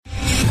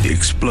The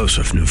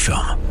explosive new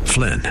film,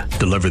 Flynn,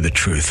 deliver the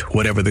truth,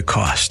 whatever the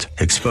cost,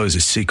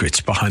 exposes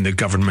secrets behind the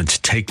government's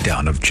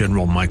takedown of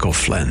General Michael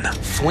Flynn.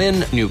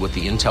 Flynn knew what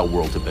the intel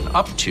world had been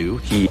up to.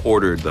 He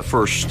ordered the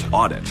first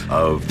audit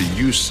of the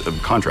use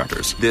of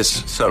contractors.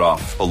 This set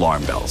off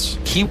alarm bells.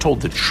 He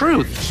told the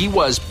truth. He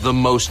was the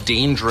most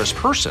dangerous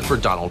person for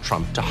Donald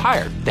Trump to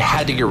hire. They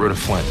had to get rid of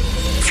Flynn.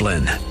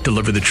 Flynn,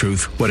 deliver the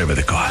truth, whatever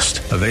the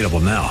cost. Available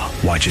now.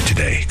 Watch it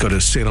today. Go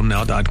to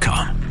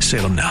salemnow.com.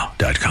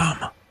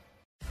 salemnow.com.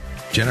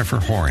 Jennifer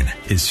Horn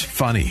is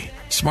funny,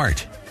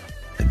 smart,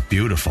 and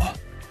beautiful.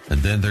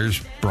 And then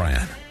there's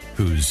Brian,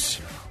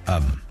 who's,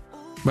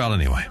 well,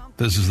 anyway,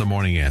 this is the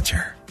morning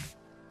answer.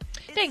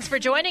 Thanks for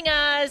joining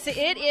us.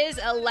 It is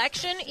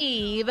Election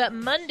Eve,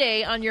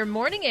 Monday on your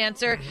Morning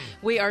Answer.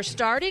 We are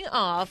starting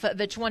off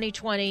the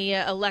 2020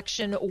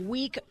 election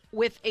week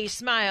with a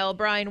smile.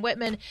 Brian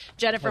Whitman,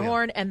 Jennifer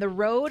Horn, and the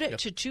road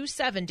to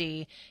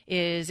 270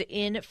 is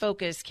in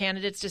focus.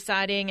 Candidates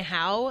deciding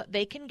how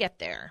they can get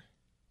there.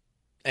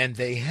 And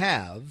they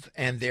have,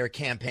 and their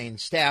campaign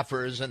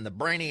staffers and the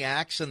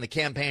brainiacs and the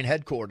campaign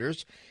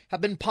headquarters have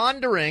been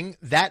pondering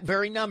that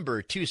very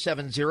number,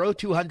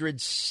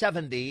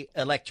 270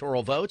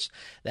 electoral votes.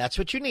 That's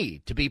what you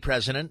need to be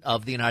president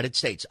of the United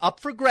States.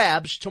 Up for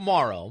grabs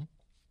tomorrow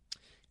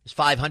is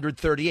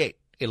 538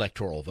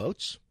 electoral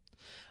votes.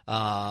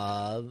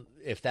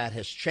 If that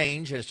has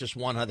changed, it's just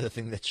one other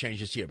thing that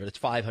changes here, but it's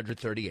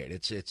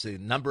 538. It's the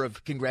number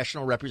of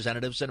congressional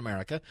representatives in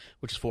America,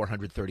 which is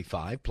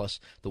 435, plus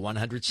the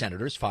 100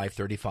 senators,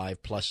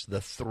 535, plus the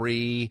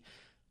 3,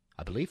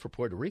 I believe, for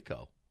Puerto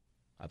Rico.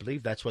 I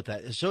believe that's what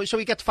that is. So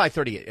we get to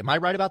 538. Am I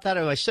right about that?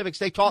 My civics,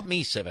 they taught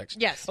me civics.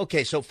 Yes.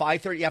 Okay, so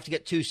 530, you have to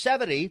get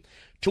 270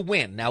 to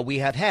win. Now, we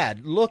have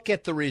had, look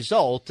at the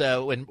result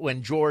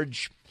when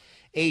George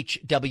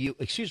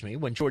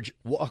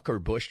Walker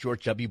Bush,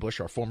 George W. Bush,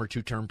 our former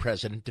two-term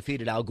president,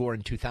 defeated Al Gore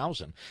in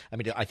 2000. I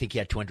mean, I think he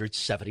had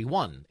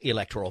 271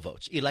 electoral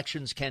votes.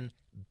 Elections can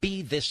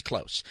be this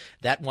close.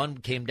 That one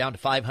came down to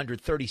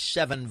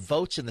 537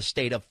 votes in the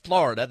state of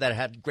Florida that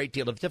had a great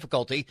deal of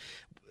difficulty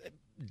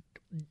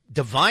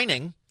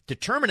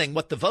determining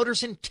what the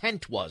voters'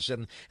 intent was.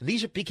 And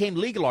these became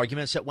legal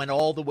arguments that went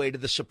all the way to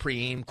the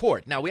Supreme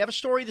Court. Now, we have a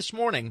story this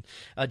morning,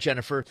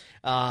 Jennifer,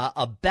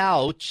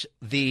 about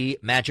the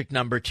magic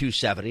number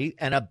 270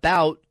 and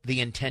about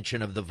the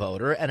intention of the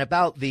voter and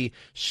about the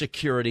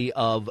security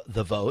of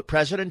the vote.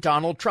 President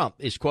Donald Trump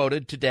is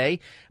quoted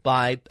today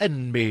by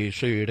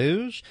NBC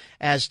News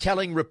as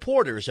telling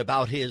reporters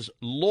about his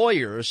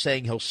lawyers,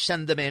 saying he'll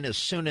send them in as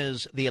soon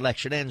as the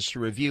election ends to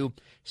review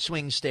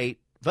swing state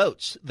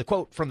votes. The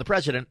quote from the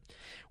president: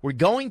 "We're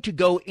going to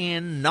go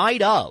in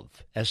night of.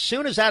 As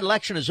soon as that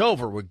election is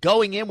over, we're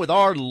going in with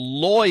our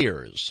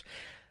lawyers."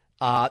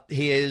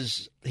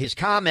 His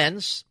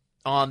comments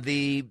on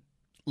the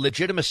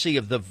legitimacy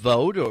of the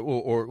vote,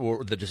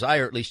 or the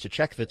desire at least to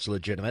check if it's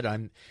legitimate.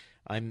 I'm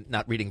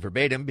not reading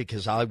verbatim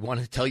because I want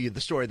to tell you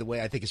the story the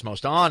way I think is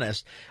most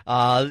honest.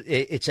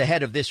 It's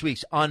ahead of this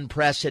week's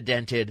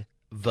unprecedented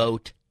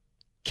vote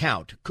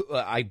count.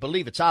 I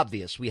believe it's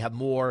obvious. We have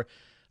more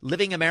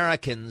living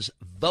Americans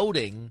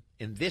voting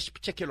in this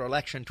particular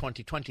election,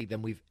 2020,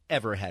 than we've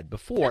ever had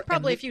before. And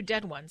probably a few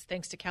dead ones,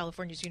 thanks to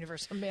California's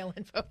universal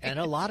mail-in voting. And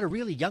a lot of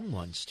really young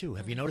ones, too.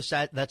 Have you noticed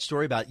that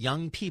story about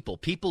young people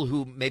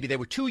who maybe they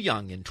were too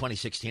young in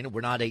 2016 and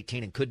were not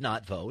 18 and could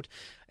not vote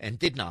and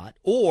did not,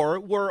 or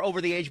were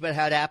over the age but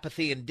had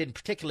apathy and didn't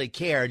particularly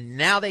care.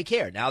 Now they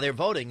care. Now they're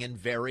voting in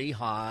very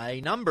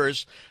high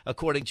numbers,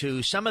 according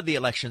to some of the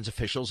elections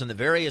officials in the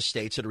various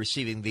states that are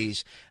receiving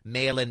these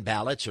mail-in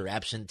ballots or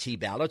absentee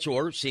ballots,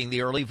 or seeing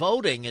the early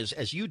voting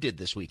as you did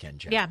this weekend,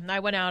 Jen. Yeah,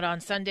 I went out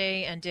on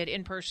Sunday and did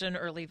in-person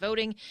early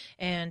voting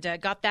and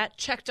got that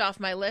checked off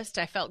my list.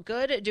 I felt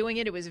good doing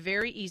it. It was a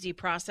very easy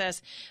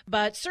process.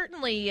 But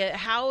certainly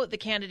how the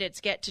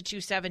candidates get to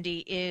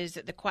 270 is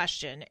the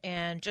question.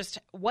 And just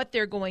what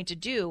they're going to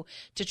do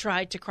to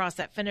try to cross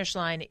that finish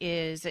line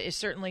is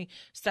certainly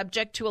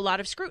subject to a lot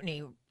of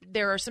scrutiny.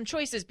 There are some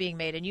choices being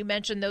made, and you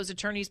mentioned those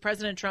attorneys.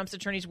 President Trump's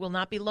attorneys will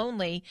not be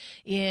lonely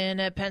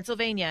in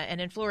Pennsylvania and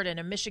in Florida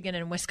and in Michigan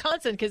and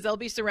Wisconsin, because they'll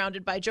be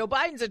surrounded by Joe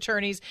Biden's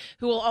attorneys,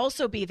 who will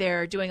also be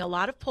there doing a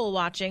lot of poll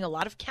watching, a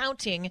lot of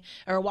counting,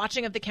 or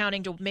watching of the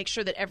counting to make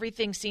sure that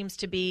everything seems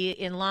to be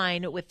in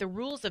line with the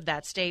rules of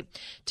that state.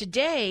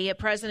 Today,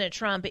 President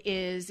Trump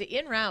is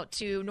en route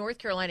to North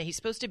Carolina. He's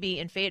supposed to be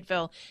in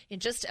Fayetteville in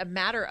just a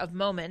matter of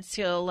moments.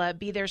 He'll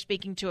be there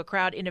speaking to a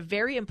crowd in a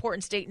very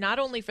important state, not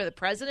only for the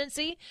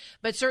presidency,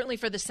 but certainly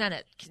for the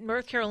Senate.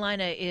 North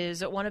Carolina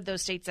is one of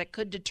those states that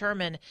could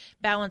determine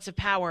balance of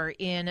power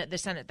in the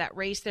Senate. That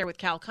race there with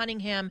Cal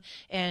Cunningham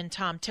and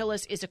Tom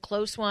Tillis is a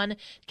close one.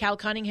 Cal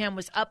Cunningham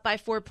was up by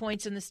 4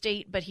 points in the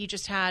state, but he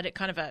just had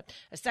kind of a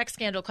sex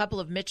scandal. A couple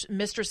of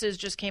mistresses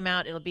just came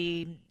out. It'll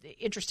be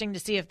interesting to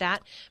see if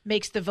that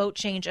makes the vote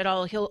change at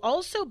all. He'll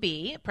also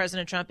be,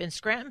 President Trump, in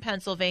Scranton,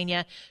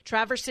 Pennsylvania,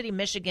 Traverse City,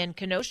 Michigan,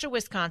 Kenosha,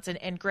 Wisconsin,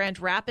 and Grand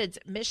Rapids,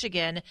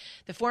 Michigan.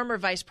 The former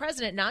vice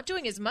president not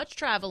doing as much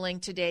traveling traveling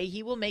today.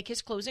 He will make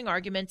his closing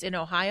arguments in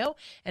Ohio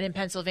and in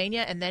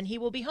Pennsylvania, and then he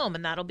will be home,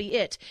 and that'll be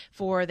it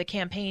for the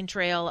campaign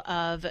trail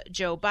of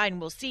Joe Biden.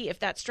 We'll see if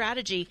that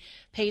strategy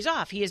pays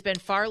off. He has been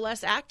far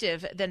less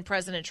active than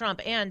President Trump.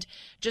 And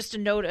just a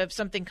note of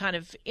something kind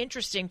of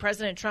interesting,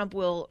 President Trump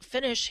will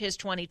finish his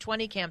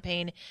 2020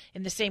 campaign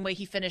in the same way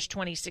he finished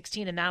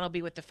 2016, and that'll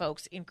be with the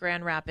folks in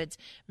Grand Rapids,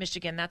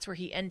 Michigan. That's where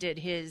he ended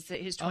his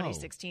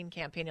 2016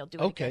 campaign. He'll do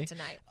it again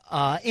tonight.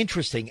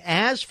 Interesting.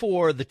 As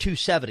for the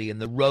 270 and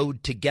the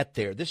road to get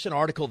there, this is an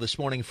article this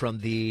morning from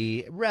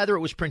it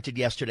was printed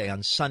yesterday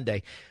on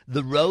Sunday,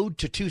 the road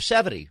to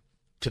 270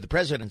 to the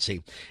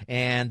presidency.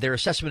 And their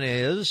assessment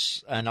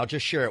is, and I'll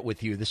just share it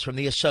with you, this is from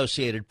the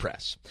Associated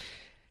Press.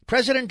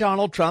 President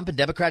Donald Trump and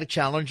Democratic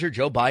challenger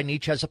Joe Biden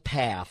each has a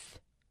path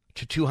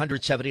to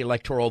 270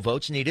 electoral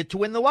votes needed to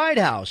win the White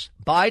House.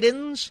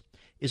 Biden's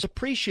is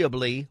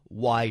appreciably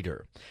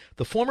wider.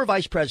 The former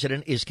vice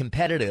president is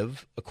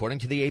competitive, according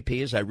to the AP,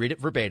 as I read it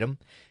verbatim,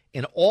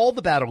 in all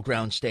the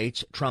battleground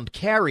states Trump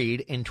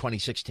carried in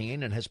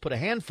 2016 and has put a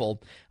handful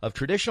of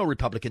traditional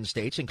Republican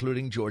states,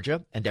 including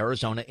Georgia and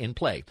Arizona, in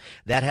play.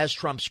 That has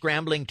Trump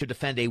scrambling to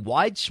defend a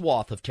wide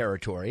swath of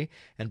territory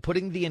and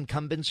putting the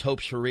incumbent's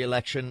hopes for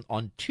re-election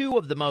on two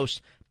of the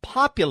most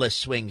populous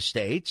swing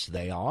states.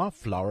 They are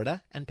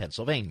Florida and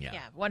Pennsylvania.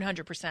 Yeah,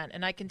 100%.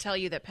 And I can tell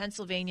you that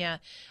Pennsylvania,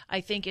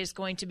 I think, is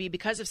going to be,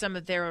 because of some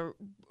of their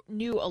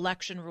new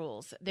election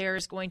rules,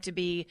 there's going to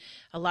be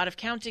a lot of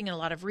counting and a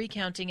lot of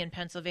recounting in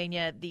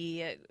Pennsylvania.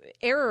 The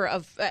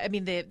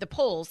the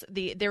polls,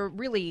 they're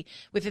really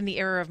within the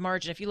error of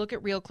margin. If you look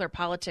at Real Clear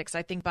Politics,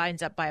 I think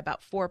Biden's up by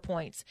about 4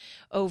 points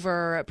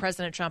over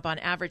President Trump on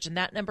average, and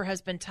that number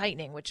has been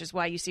tightening, which is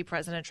why you see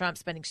President Trump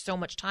spending so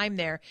much time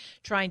there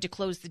trying to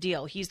close the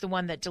deal. He's the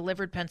one that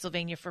delivered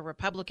Pennsylvania for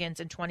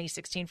Republicans in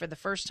 2016 for the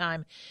first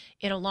time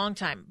in a long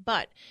time.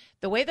 But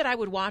the way that I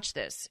would watch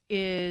this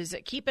is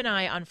keep an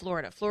eye on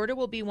Florida. Florida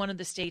will be one of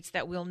the states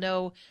that we'll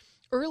know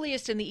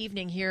earliest in the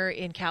evening here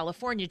in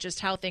California just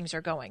how things are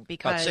going.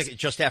 Because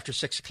just after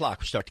 6 o'clock,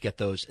 we start to get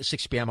those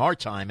 6 p.m. our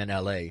time in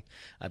L.A.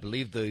 I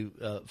believe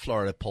the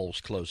Florida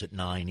polls close at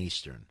 9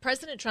 Eastern.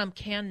 President Trump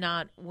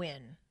cannot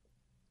win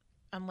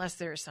unless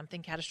there is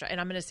something catastrophic. And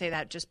I'm going to say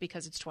that just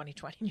because it's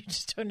 2020. You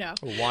just don't know.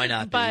 Well, why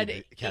not but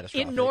be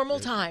catastrophic? In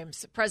normal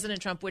times,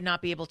 President Trump would not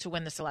be able to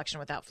win this election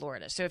without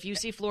Florida. So if you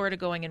see Florida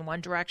going in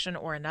one direction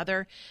or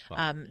another,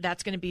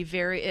 that's going to be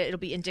it'll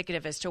be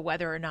indicative as to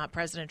whether or not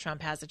President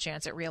Trump has a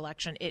chance at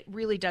re-election. It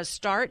really does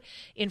start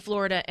in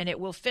Florida, and it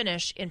will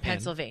finish in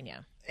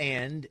Pennsylvania.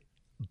 And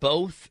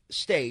both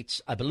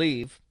states, I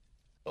believe,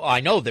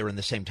 I know they're in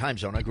the same time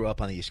zone. I grew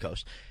up on the East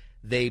Coast.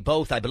 They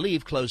both, I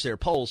believe, closed their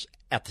polls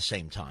at the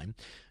same time.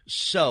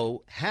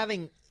 So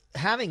having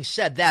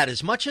said that,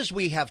 as much as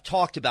we have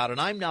talked about,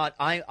 and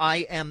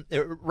I am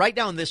right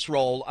now in this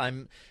role,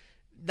 I'm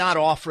not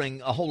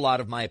offering a whole lot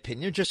of my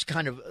opinion, just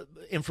kind of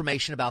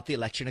information about the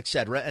election, et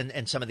cetera,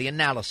 and some of the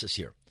analysis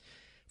here.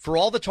 For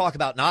all the talk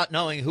about not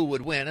knowing who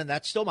would win, and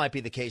that still might be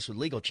the case with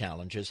legal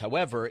challenges.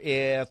 However,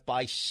 if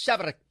by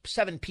 7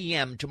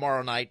 p.m.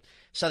 tomorrow night,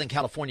 Southern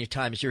California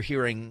time, as you're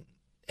hearing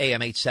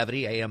AM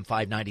 870, AM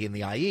 590 in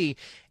the IE.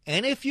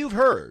 And if you've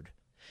heard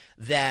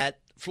that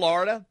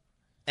Florida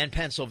and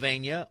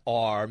Pennsylvania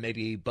are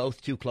maybe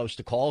both too close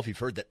to call, if you've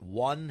heard that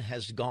one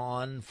has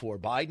gone for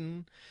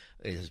Biden,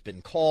 it has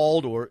been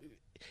called, or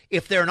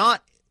if they're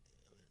not,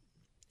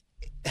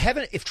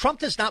 if Trump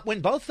does not win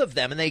both of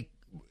them and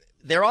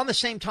they're on the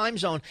same time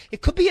zone,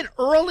 it could be an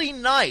early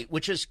night,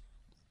 which is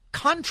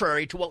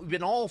contrary to what we've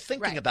been all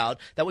thinking about,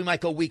 that we might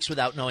go weeks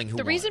without knowing who won.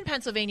 The reason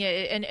Pennsylvania,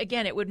 and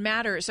again, it would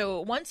matter. So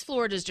once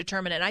Florida's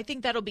determined, and I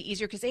think that'll be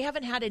easier because they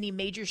haven't had any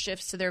major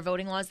shifts to their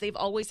voting laws. They've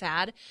always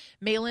had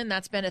mail-in.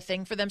 That's been a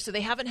thing for them. So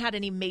they haven't had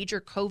any major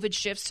COVID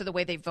shifts to the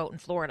way they vote in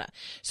Florida.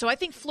 So I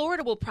think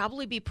Florida will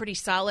probably be pretty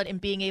solid in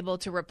being able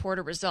to report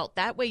a result.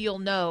 That way you'll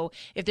know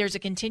if there's a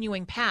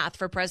continuing path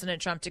for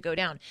President Trump to go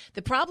down.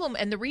 The problem,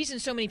 and the reason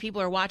so many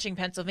people are watching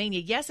Pennsylvania,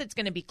 yes, it's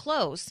going to be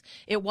close.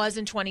 It was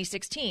in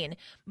 2016.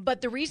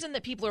 But the reason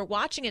that people are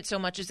watching it so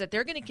much is that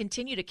they're going to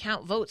continue to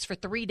count votes for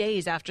 3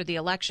 days after the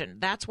election.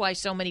 That's why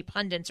so many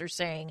pundits are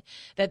saying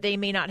that they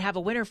may not have a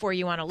winner for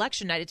you on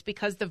election night. It's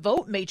because the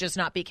vote may just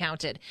not be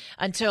counted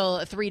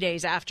until 3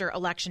 days after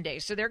election day.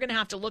 So they're going to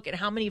have to look at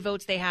how many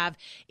votes they have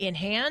in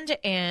hand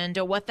and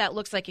what that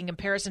looks like in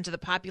comparison to the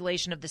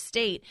population of the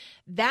state.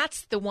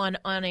 That's the one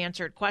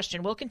unanswered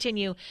question. We'll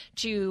continue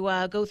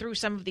to go through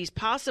some of these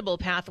possible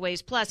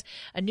pathways, plus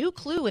a new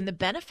clue in the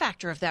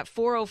benefactor of that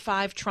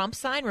 405 Trump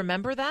sign.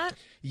 Remember that?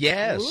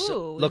 Yes.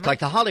 Ooh, looked like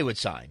the Hollywood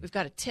sign. We've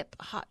got a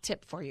hot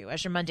tip for you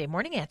as your Monday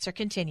Morning Answer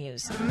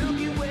continues.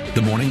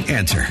 The Morning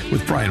Answer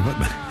with Brian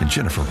Whitman and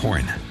Jennifer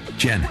Horn.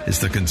 Jen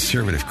is the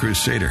conservative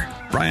crusader.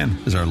 Brian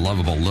is our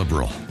lovable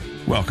liberal.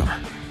 Welcome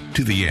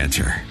to The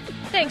Answer.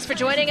 Thanks for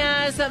joining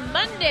us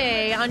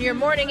Monday on your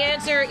Morning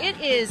Answer. It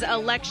is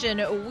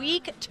election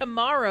week.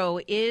 Tomorrow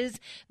is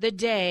the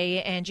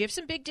day, and you have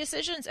some big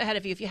decisions ahead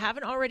of you. If you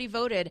haven't already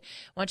voted,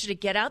 I want you to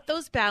get out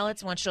those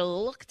ballots. I want you to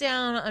look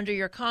down under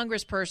your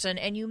congressperson,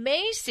 and you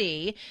may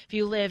see, if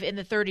you live in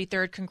the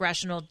 33rd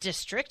Congressional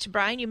District,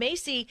 Brian, you may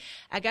see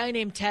a guy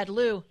named Ted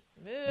Lieu.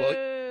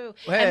 Boo.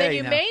 And then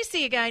you may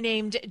see a guy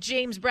named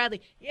James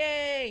Bradley.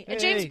 Yay. And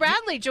James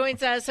Bradley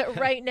joins us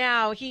right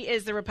now. He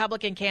is the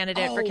Republican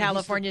candidate for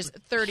California's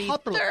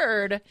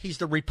 33rd. He's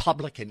the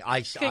Republican.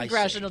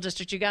 Congressional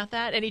District. You got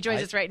that? And he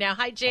joins us right now.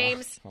 Hi,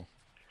 James.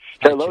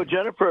 Hello,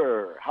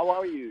 Jennifer. How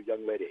are you,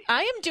 young lady?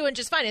 I am doing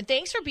just fine, and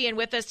thanks for being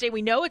with us today.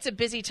 We know it's a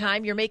busy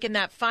time. You're making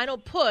that final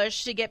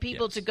push to get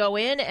people to go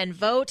in and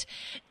vote.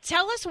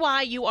 Tell us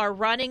why you are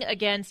running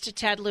against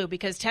Ted Lieu,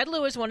 because Ted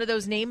Lieu is one of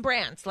those name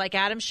brands like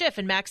Adam Schiff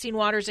and Maxine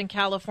Waters in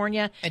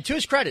California. And to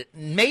his credit,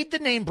 made the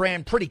name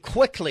brand pretty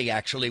quickly,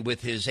 actually,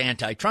 with his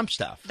anti-Trump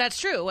stuff. That's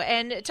true.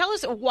 And tell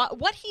us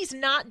what he's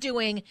not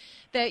doing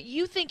that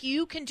you think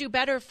you can do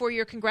better for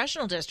your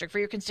congressional district, for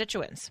your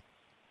constituents.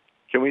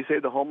 Can we say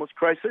the homeless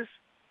crisis,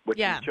 which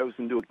he's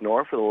chosen to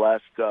ignore for the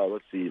last, at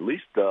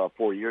least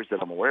 4 years that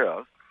I'm aware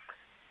of?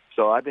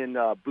 So I've been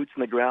boots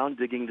on the ground,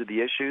 digging into the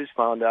issues,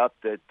 found out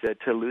that Ted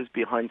Lieu's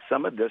behind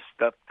some of this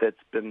stuff that's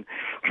been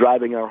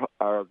driving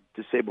our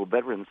disabled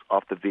veterans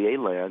off the VA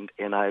land,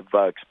 and I've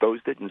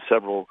exposed it in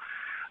several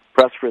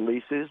press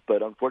releases,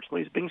 but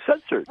unfortunately it's being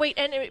censored. Wait,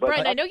 and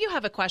Brian, I know you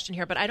have a question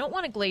here, but I don't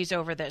want to glaze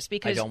over this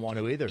because I don't want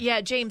to either. Yeah,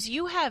 James,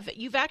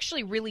 you've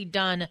actually really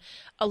done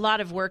a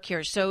lot of work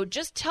here. So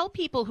just tell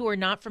people who are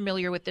not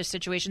familiar with this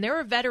situation. There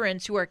are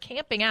veterans who are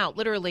camping out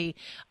literally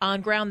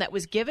on ground that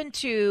was given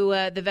to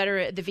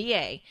the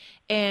VA,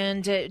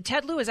 and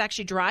Ted Lieu is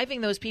actually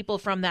driving those people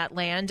from that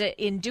land.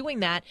 In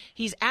doing that,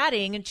 he's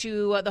adding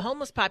to the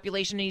homeless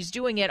population, and he's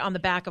doing it on the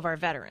back of our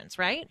veterans,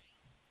 right?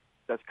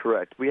 That's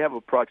correct. We have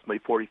approximately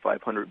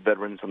 4,500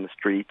 veterans on the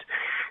street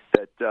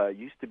that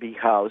used to be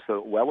housed,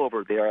 well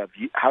over there, have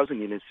housing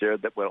units there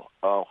that will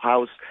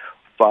house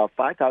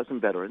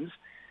 5,000 veterans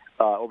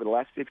over the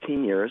last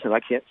 15 years. And I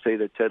can't say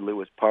that Ted Lieu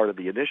was part of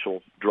the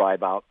initial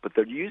drive out, but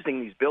they're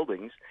using these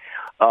buildings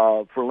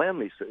for land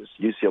leases.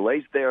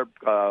 UCLA's there.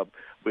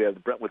 We have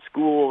the Brentwood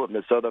School and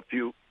there's other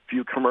few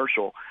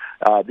commercial.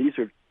 These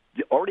are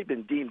already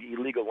been deemed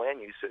illegal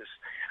land uses.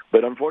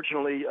 But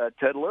unfortunately,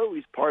 Ted Lieu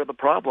is part of the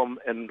problem,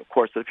 and of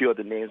course, a few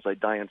other names like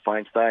Dianne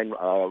Feinstein,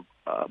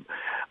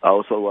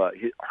 also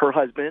her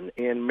husband,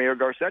 and Mayor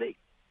Garcetti.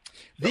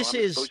 This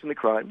is exposing the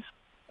crimes.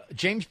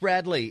 James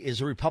Bradley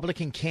is a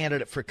Republican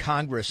candidate for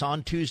Congress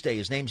on Tuesday.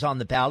 His name's on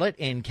the ballot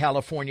in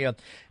California,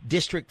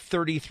 District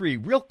 33.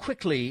 Real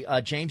quickly,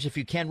 James, if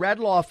you can,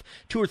 rattle off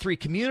 2 or 3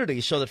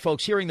 communities so that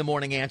folks hearing the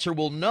Morning Answer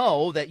will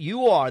know that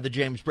you are the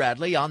James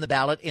Bradley on the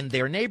ballot in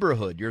their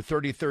neighborhood, your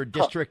 33rd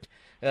district,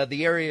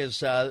 the areas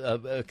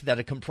that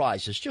it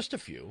comprises. Just a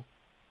few.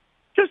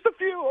 Just a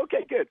few.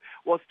 Okay, good.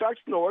 Well, it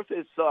starts north.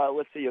 It's,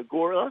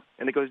 Agora,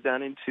 and it goes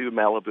down into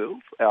Malibu.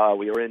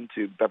 We are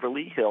into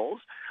Beverly Hills.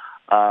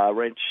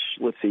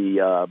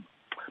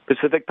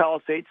 Pacific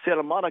Palisades,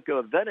 Santa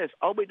Monica, Venice,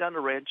 all the way down to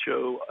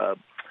Rancho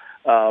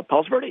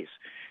Palos Verdes.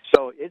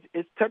 So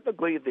it's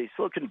technically the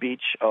Silicon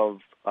Beach of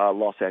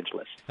Los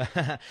Angeles.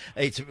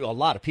 It's a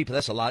lot of people.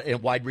 That's a lot,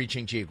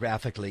 wide-reaching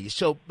geographically.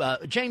 So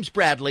James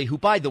Bradley, who,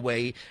 by the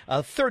way,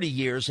 30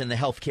 years in the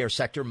healthcare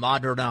sector,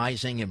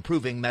 modernizing,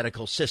 improving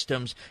medical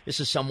systems. This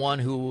is someone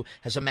who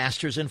has a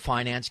master's in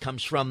finance,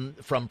 comes from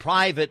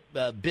private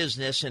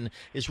business, and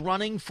is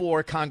running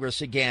for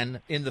Congress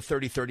again in the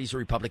 33rd. He's a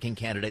Republican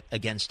candidate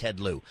against Ted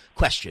Lieu.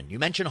 Question. You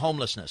mentioned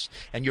homelessness,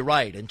 and you're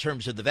right. In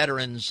terms of the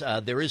veterans,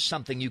 there is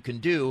something you can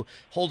do.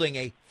 Holding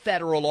a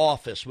federal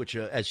office, which,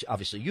 as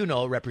obviously you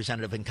know, a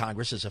representative in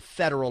Congress is a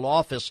federal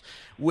office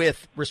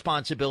with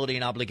responsibility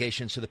and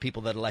obligations to the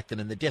people that elected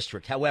in the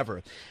district.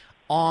 However,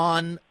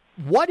 on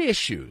what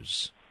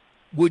issues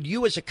would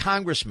you as a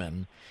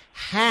congressman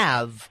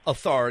have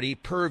authority,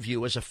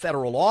 purview as a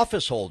federal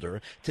office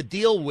holder to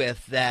deal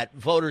with that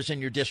voters in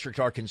your district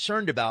are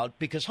concerned about?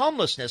 Because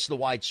homelessness, the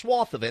wide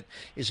swath of it,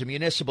 is a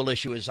municipal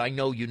issue, as I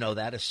know you know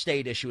that, a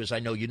state issue, as I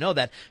know you know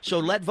that. So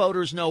let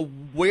voters know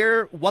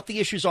what the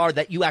issues are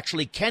that you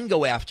actually can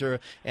go after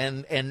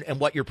and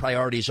what your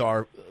priorities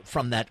are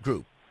from that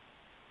group.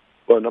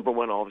 Well, number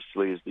one,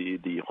 obviously, is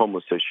the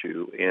homeless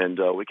issue, and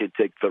we could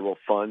take federal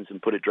funds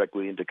and put it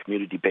directly into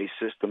community-based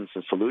systems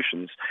and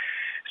solutions.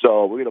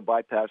 So we're going to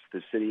bypass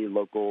the city,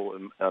 local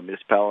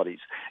municipalities,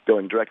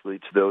 going directly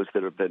to those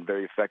that have been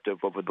very effective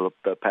over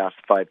the past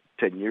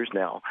 5-10 years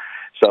now.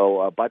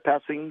 So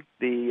bypassing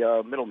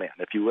the middleman,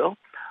 if you will.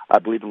 I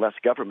believe in less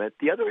government.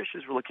 The other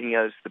issues we're looking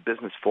at is the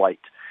business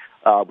flight.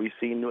 We've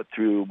seen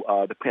through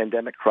the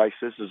pandemic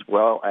crisis as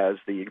well as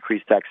the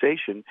increased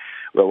taxation,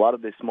 where a lot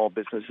of the small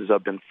businesses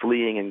have been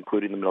fleeing,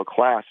 including the middle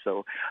class.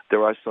 So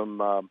there are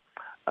some,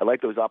 I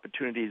like those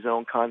opportunity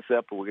zone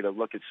concept, but we're going to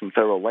look at some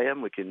federal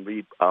land. We can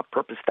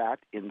repurpose that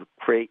and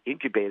create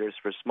incubators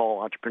for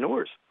small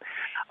entrepreneurs.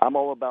 I'm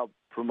all about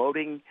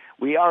promoting.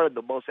 We are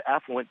the most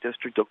affluent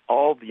district of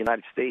all of the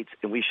United States,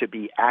 and we should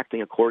be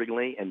acting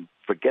accordingly and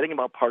forgetting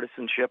about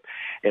partisanship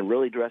and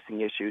really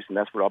addressing issues, and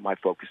that's where all my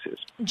focus is.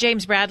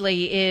 James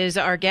Bradley is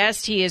our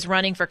guest. He is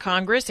running for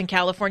Congress in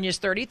California's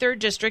 33rd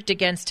District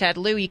against Ted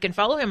Lieu. You can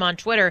follow him on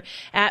Twitter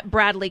at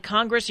Bradley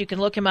Congress. You can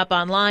look him up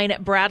online,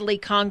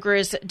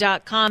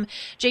 bradleycongress.com.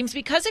 James,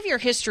 because of your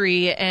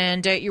history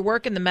and your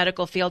work in the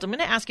medical field, I'm going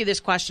to ask you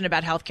this question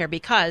about health care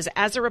because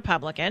as a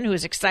Republican who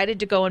is excited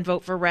to go and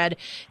vote for red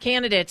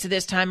candidates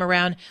this time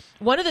around,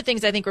 one of the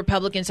things I think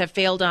Republicans have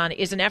failed on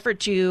is an effort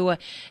to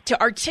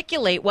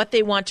articulate what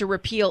they want to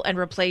repeal and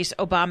replace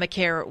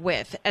Obamacare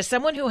with. As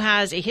someone who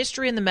has a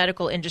history in the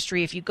medical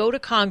industry, if you go to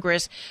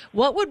Congress,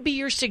 what would be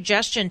your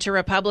suggestion to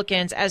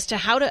Republicans as to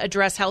how to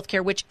address health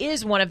care, which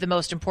is one of the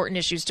most important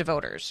issues to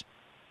voters?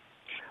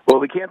 Well,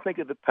 we can't think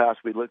of the past.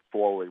 We look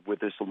forward with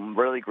this some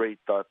really great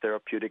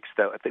therapeutics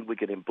that I think we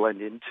can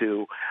blend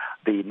into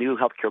the new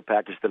healthcare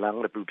package that I'm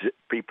going to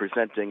be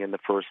presenting in the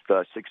first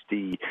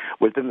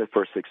within the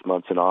first 6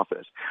 months in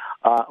office.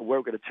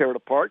 We're going to tear it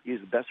apart, use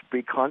the best of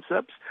breed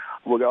concepts.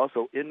 We'll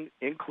also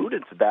include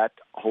into that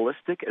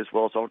holistic as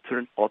well as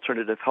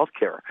alternative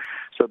healthcare.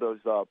 So those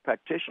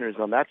practitioners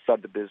on that side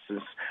of the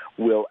business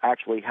will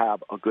actually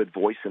have a good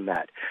voice in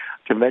that.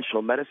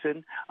 Conventional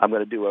medicine, I'm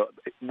going to do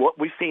what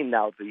we've seen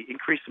now, the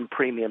increase in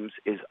premiums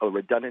is a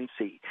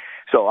redundancy.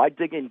 So I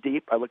dig in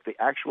deep. I look at the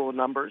actuarial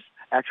numbers,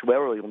 and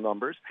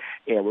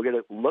we're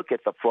going to look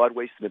at the fraud,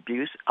 waste, and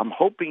abuse. I'm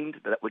hoping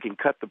that we can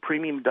cut the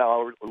premium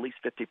dollar at least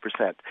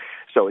 50%.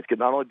 So it can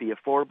not only be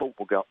affordable,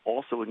 we're going to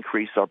also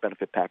increase our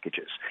benefit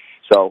packages.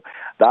 So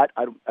that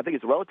I think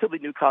it's a relatively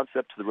new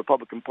concept to the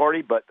Republican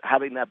Party, but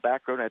having that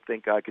background, I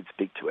think I could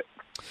speak to it.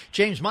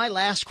 James, my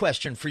last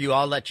question for you,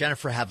 I'll let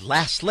Jennifer have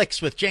last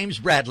licks with James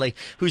Bradley,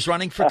 who's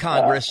running for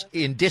Congress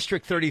in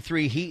District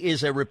 33. He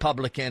is a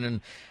Republican,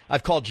 and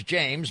I've called you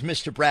James,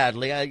 Mr.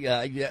 Bradley.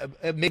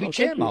 Maybe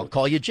Jim. I'll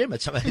call you Jim.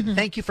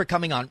 Thank you for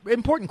coming on.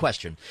 Important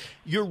question.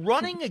 You're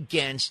running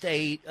against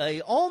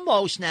a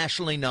almost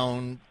nationally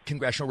known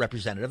congressional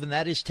representative, and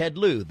that is Ted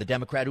Lieu, the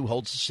Democrat who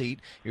holds the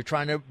seat. You're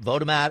trying to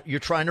vote him out. You're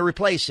trying to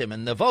replace him,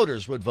 and the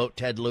voters would vote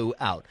Ted Lieu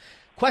out.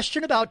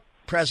 Question about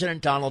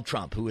President Donald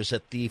Trump, who is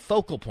at the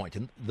focal point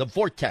and the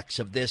vortex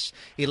of this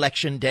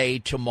election day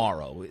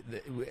tomorrow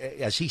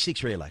as he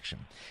seeks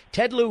re-election.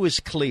 Ted Lieu is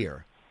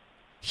clear.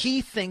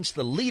 He thinks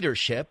the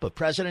leadership of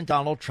President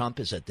Donald Trump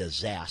is a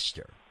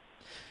disaster.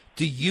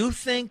 Do you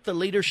think the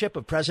leadership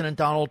of President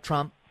Donald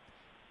Trump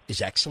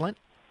is excellent?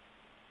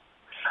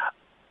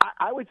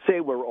 I would say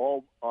we're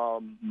all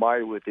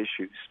mired with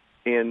issues.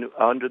 And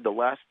under the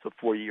last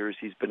 4 years,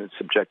 he's been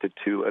subjected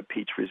to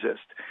impeach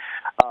resist.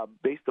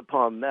 Based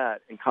upon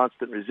that and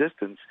constant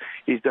resistance,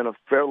 he's done a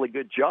fairly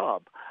good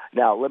job.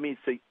 Now, let me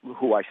see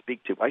who I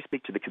speak to. I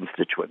speak to the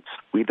constituents,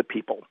 we the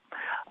people.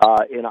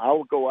 And I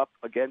will go up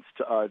against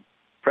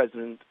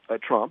President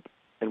Trump.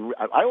 And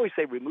I always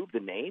say remove the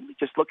name.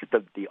 Just look at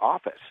the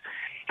office.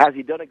 Has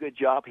he done a good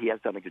job? He has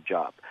done a good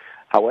job.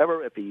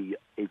 However, if he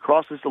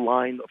crosses the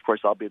line, of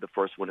course, I'll be the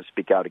first one to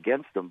speak out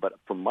against him. But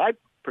from my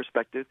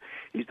perspective,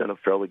 he's done a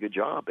fairly good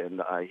job,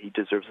 and he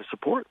deserves the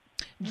support.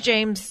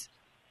 James.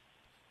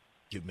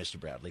 Mr.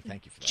 Bradley,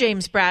 thank you for that.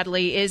 James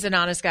Bradley is an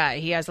honest guy.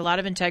 He has a lot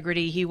of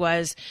integrity. He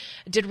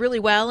did really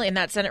well in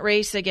that Senate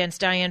race against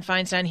Dianne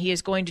Feinstein. He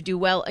is going to do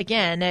well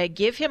again.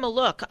 Give him a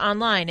look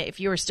online. If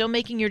you are still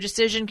making your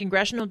decision,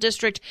 Congressional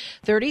District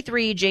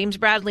 33, James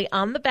Bradley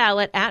on the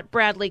ballot at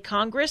Bradley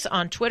Congress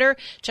on Twitter.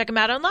 Check him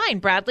out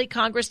online,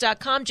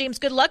 bradleycongress.com. James,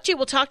 good luck to you.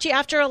 We'll talk to you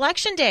after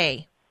Election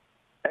Day.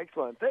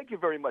 Excellent. Thank you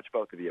very much,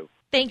 both of you.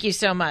 Thank you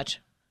so much.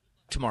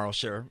 Tomorrow,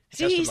 sir.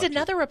 See, he's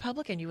another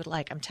Republican you would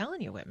like. I'm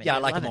telling you, Whitman. Yeah, I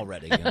like him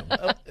already. You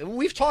know.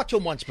 We've talked to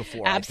him once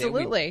before.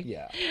 Absolutely.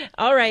 Yeah.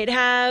 All right.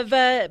 Have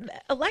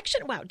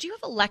election. Wow. Do you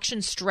have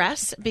election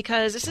stress?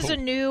 Because this is a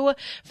new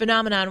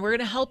phenomenon. We're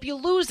going to help you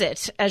lose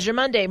it as your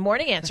Monday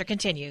morning answer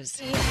continues.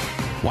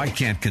 Why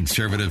can't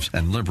conservatives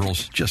and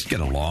liberals just get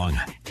along?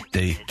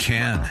 They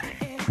can.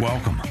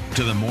 Welcome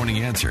to the Morning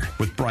Answer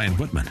with Brian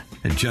Whitman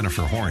and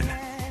Jennifer Horn.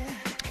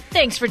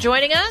 Thanks for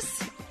joining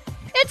us.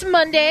 It's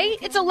Monday.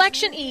 It's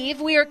election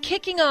eve. We are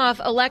kicking off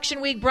election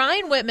week.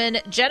 Brian Whitman,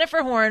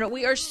 Jennifer Horn,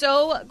 we are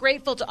so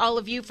grateful to all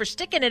of you for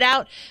sticking it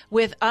out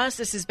with us.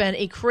 This has been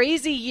a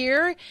crazy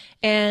year,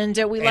 and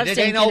we love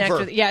staying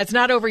connected. Yeah, it's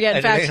not over yet.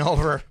 In fact,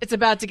 it's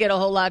about to get a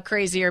whole lot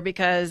crazier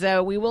because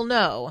we will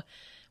know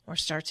or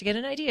start to get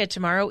an idea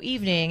tomorrow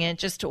evening and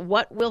just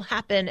what will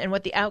happen and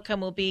what the outcome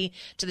will be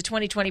to the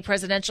 2020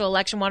 presidential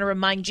election. Want to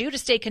remind you to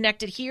stay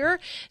connected here.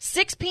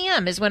 6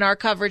 p.m. is when our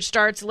coverage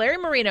starts. Larry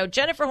Marino,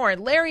 Jennifer Horn,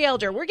 Larry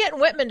Elder. We're getting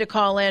Whitman to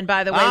call in,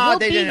 by the way. We'll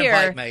they be didn't here.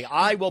 Invite me.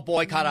 I will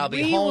boycott. I'll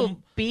be home. We will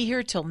be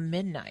here till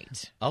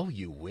midnight. Oh,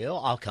 you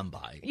will? I'll come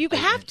by. You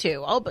have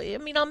to.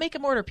 I'll make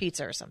them order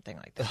pizza or something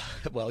like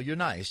that. Well, you're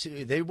nice.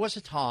 There was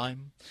a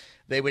time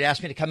they would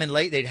ask me to come in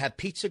late. They'd have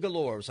pizza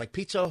galore. It was like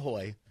Pizza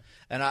Ahoy.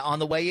 And on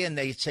the way in,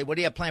 they'd say, what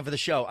do you have planned for the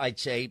show? I'd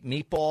say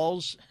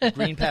meatballs,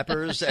 green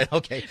peppers.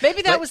 Okay.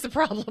 Maybe that was the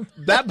problem.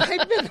 That might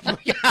have been.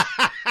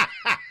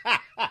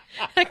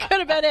 That could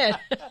have been it.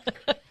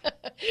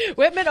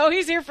 Whitman,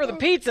 he's here for the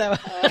pizza.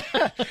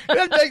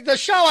 the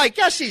show, I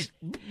guess he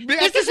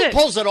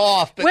pulls it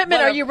off. But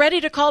Whitman, are you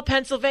ready to call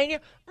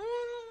Pennsylvania?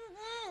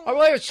 I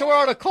wait, so we're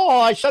on a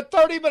call. I said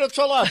 30 minutes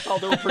or less. I'll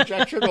do a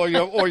projection, or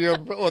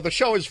the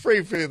show is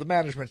free for the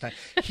management time.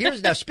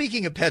 Now,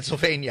 speaking of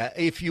Pennsylvania,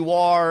 if you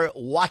are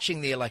watching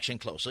the election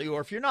closely,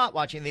 or if you're not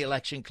watching the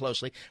election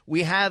closely,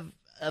 we have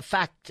a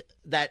fact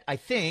that I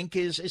think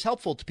is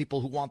helpful to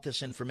people who want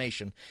this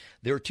information.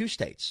 There are 2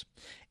 states,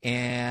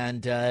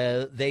 and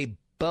they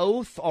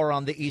both are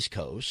on the East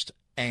Coast,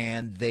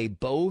 and they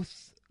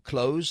both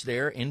close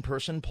their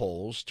in-person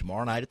polls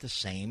tomorrow night at the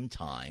same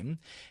time,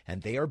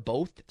 and they are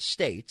both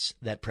states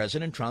that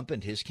President Trump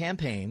and his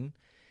campaign,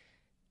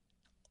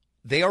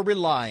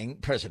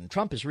 President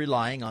Trump is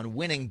relying on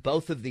winning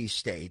both of these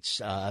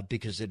states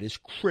because it is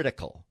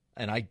critical,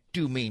 and I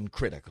do mean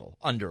critical,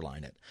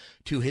 underline it,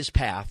 to his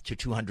path to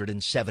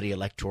 270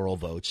 electoral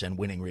votes and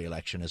winning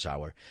re-election as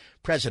our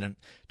president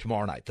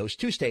tomorrow night. Those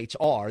 2 states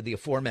are the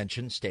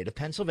aforementioned state of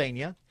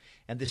Pennsylvania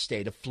and the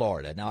state of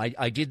Florida. Now,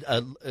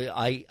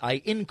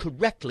 I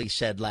incorrectly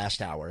said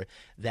last hour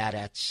that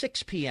at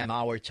 6 p.m.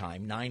 our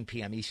time, 9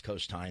 p.m. East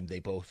Coast time, they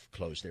both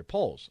closed their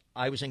polls.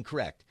 I was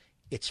incorrect.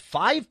 It's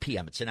 5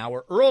 p.m. It's an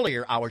hour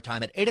earlier, our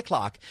time, at 8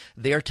 o'clock,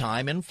 their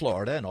time in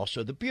Florida, and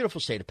also the beautiful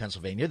state of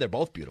Pennsylvania. They're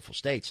both beautiful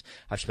states.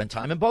 I've spent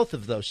time in both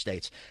of those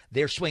states.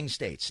 They're swing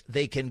states.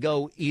 They can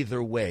go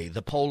either way.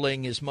 The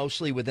polling is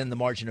mostly within the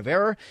margin of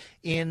error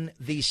in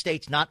these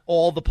states. Not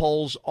all the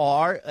polls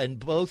are, and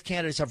both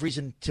candidates have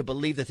reason to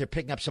believe that they're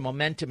picking up some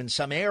momentum in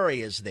some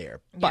areas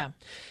there. But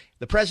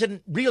the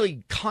president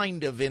really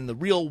kind of in the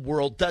real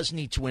world does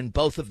need to win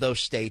both of those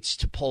states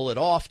to pull it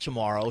off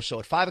tomorrow. So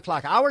at 5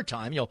 o'clock our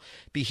time, you'll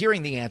be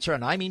hearing the answer.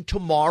 And I mean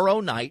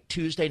tomorrow night,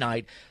 Tuesday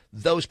night,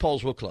 those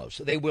polls will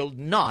close. They will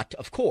not,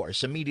 of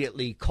course,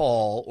 immediately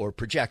call or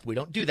project. We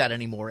don't do that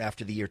anymore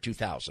after the year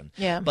 2000.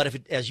 Yeah. But if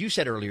it, as you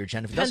said earlier,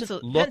 Jen, if it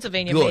doesn't look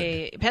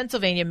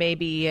Pennsylvania may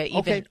be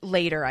even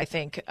later, I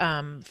think.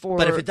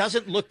 But if it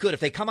doesn't look good, if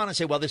they come on and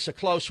say, well, this is a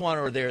close one,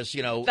 or there's,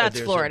 That's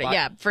Florida,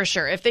 yeah, for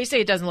sure. If they say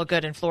it doesn't look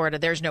good in Florida,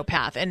 there's no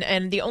path.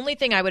 And the only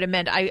thing I would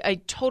amend,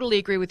 I totally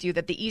agree with you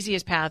that the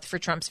easiest path for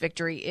Trump's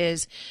victory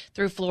is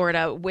through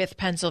Florida with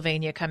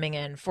Pennsylvania coming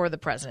in for the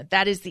president.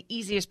 That is the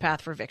easiest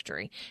path for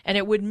victory. And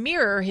it would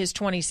mirror his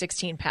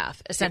 2016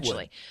 path,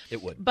 essentially.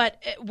 It would.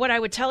 But what I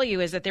would tell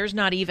you is that there's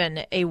not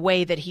even a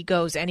way that he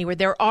goes anywhere.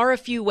 There are a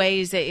few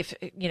ways that if,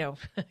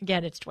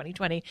 again, it's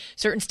 2020,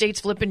 certain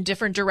states flip in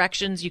different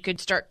directions. You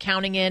could start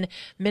counting in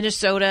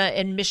Minnesota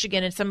and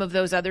Michigan and some of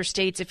those other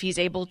states if he's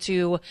able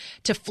to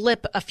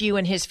flip a few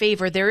in his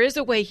favor. There is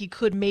a way he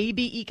could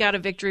maybe eke out a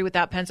victory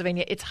without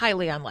Pennsylvania. It's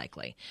highly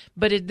unlikely,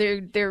 but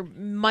there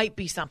might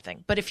be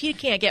something. But if he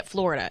can't get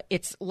Florida,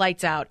 it's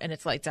lights out, and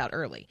it's lights out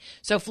early.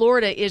 So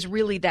Florida is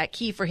really that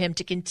key for him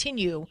to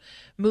continue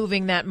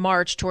moving that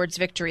march towards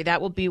victory.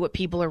 That will be what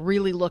people are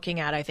really looking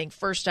at, I think,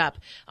 first up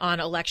on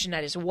election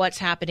night is what's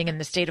happening in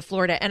the state of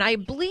Florida. And I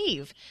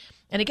believe,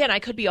 and again, I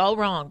could be all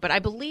wrong, but I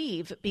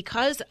believe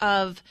because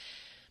of,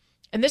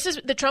 and this is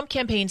the Trump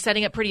campaign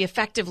setting up pretty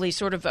effectively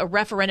sort of a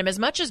referendum, as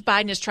much as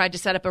Biden has tried to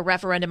set up a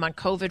referendum on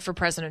COVID for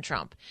President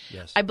Trump.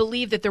 Yes. I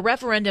believe that the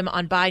referendum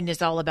on Biden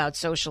is all about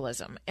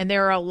socialism. And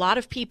there are a lot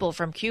of people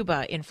from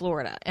Cuba in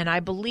Florida. And I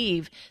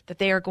believe that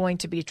they are going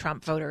to be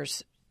Trump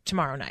voters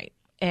tomorrow night.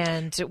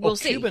 And we'll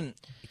see.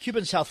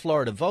 Cuban South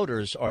Florida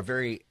voters are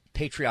very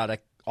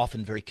patriotic,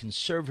 often very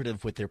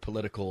conservative with their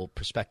political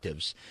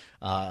perspectives,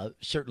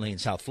 certainly in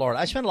South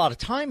Florida. I spent a lot of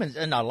time,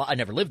 and I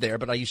never lived there,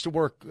 but I used to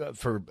work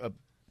for a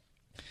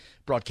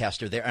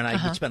broadcaster there, and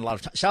I would spend a lot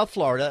of time. South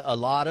Florida, a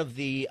lot of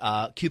the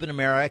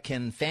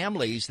Cuban-American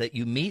families that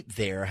you meet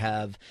there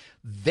have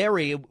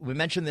we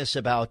mentioned this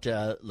about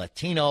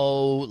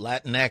Latino,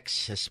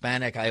 Latinx,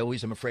 Hispanic, I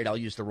always am afraid I'll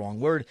use the wrong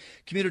word,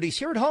 communities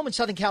here at home in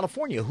Southern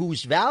California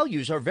whose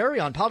values are very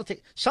on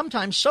politics,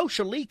 sometimes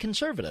socially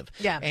conservative.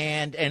 Yeah.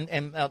 And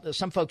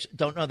some folks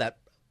don't know that.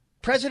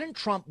 President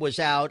Trump was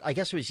out, I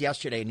guess it was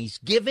yesterday, and he's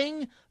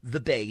giving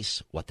the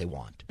base what they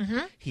want.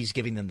 Mm-hmm. He's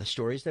giving them the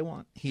stories they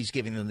want. He's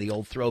giving them the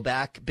old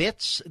throwback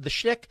bits, the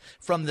shtick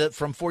from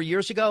 4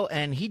 years ago,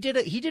 and he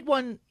did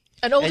one.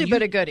 An oldie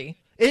but a goodie.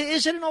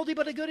 Is it an oldie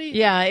but a goodie?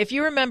 Yeah. If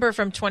you remember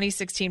from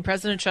 2016,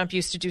 President Trump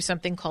used to do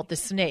something called the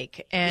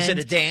snake. And is it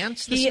a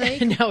dance, the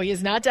snake? No, he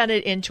has not done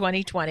it in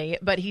 2020,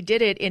 but he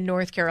did it in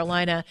North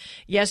Carolina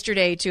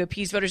yesterday to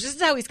appease voters. This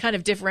is how he's kind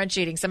of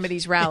differentiating some of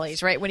these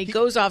rallies, right? When he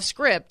goes off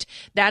script,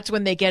 that's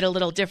when they get a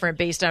little different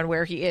based on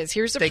where he is.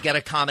 They get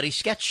a comedy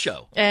sketch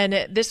show.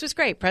 And this was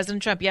great.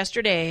 President Trump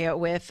yesterday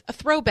with a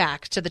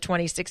throwback to the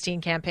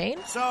 2016 campaign.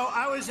 So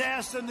I was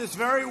asked on this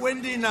very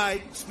windy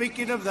night,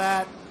 speaking of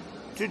that,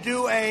 to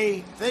do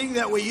a thing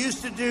that we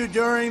used to do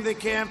during the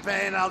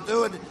campaign. I'll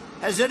do it.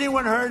 Has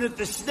anyone heard of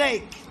the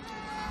snake?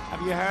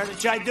 Have you heard it?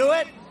 Should I do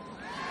it?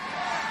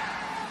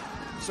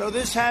 So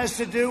this has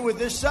to do with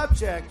this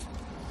subject.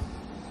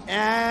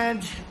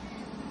 And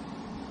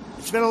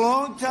it's been a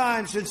long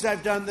time since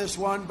I've done this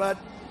one, but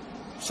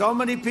so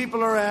many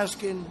people are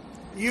asking,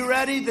 you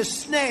ready? The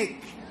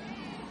snake,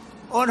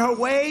 on her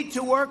way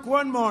to work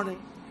one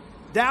morning,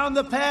 Down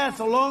the path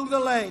along the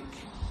lake,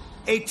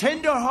 a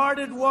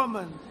tender-hearted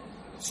woman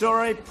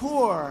saw a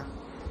poor,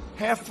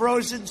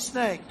 half-frozen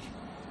snake.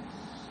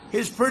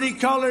 His pretty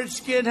colored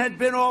skin had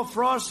been all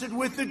frosted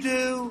with the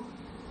dew.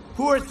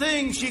 Poor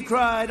thing, she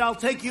cried, I'll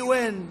take you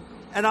in,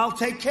 and I'll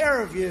take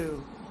care of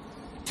you.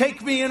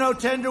 Take me in, O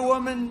tender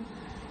woman.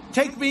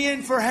 Take me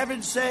in for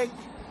heaven's sake.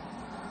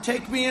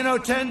 Take me in, O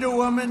tender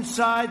woman,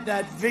 sighed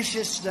that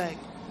vicious snake.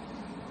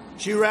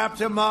 She wrapped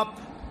him up,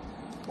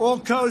 all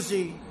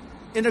cozy,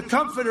 in a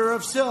comforter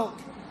of silk,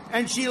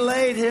 and she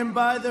laid him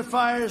by the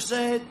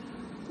fireside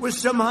with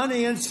some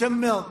honey and some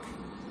milk.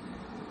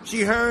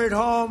 She hurried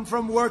home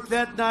from work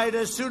that night.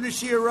 As soon as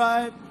she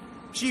arrived,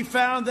 she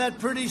found that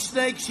pretty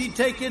snake she'd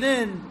taken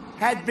in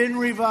had been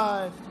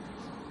revived.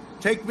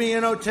 Take me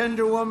in, O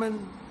tender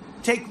woman.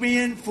 Take me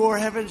in for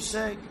heaven's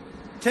sake.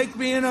 Take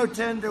me in, O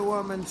tender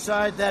woman,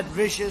 sighed that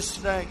vicious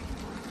snake.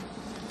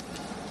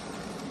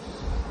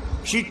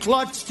 She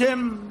clutched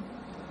him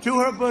to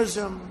her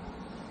bosom.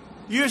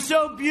 You're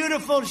so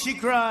beautiful, she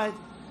cried.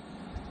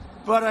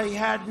 But I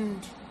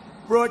hadn't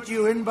brought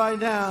you in by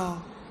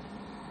now.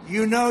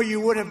 You know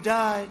you would have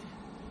died.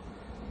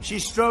 She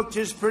stroked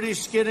his pretty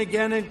skin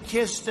again and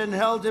kissed and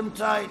held him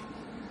tight.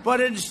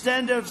 But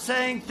instead of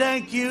saying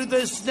thank you,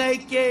 the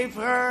snake gave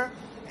her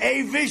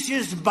a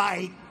vicious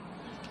bite.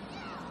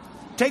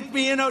 Take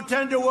me in, O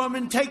tender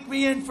woman, take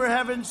me in for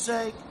heaven's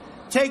sake.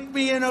 Take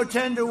me in, O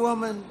tender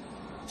woman,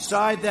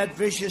 sighed that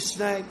vicious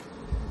snake.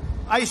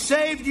 I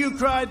saved you,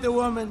 cried the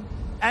woman,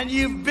 and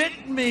you've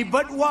bitten me,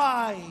 but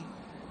why?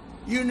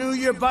 You knew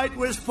your bite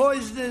was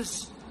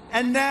poisonous,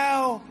 and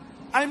now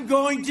I'm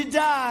going to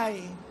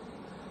die.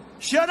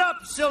 Shut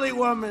up, silly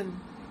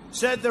woman,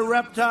 said the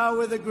reptile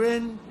with a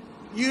grin.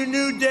 You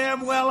knew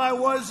damn well I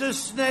was a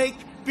snake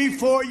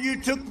before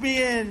you took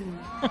me in.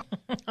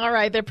 All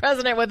right, the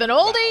president with an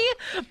oldie,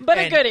 but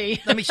a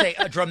goodie. Let me say,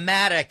 a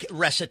dramatic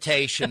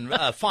recitation.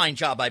 Fine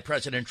job by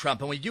President Trump.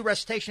 And when you do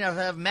recitation, you have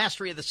to have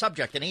mastery of the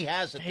subject, and he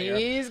has it there.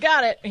 He's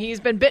got it. He's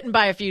been bitten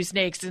by a few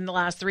snakes in the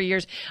last 3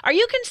 years. Are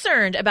you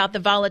concerned about the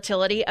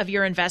volatility of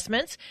your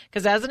investments?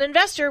 Because as an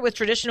investor with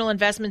traditional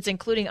investments,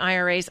 including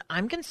IRAs,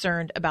 I'm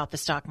concerned about the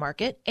stock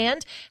market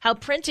and how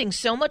printing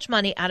so much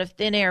money out of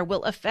thin air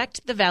will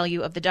affect the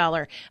value of the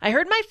dollar. I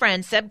heard my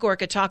friend Seb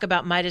Gorka talk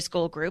about Midas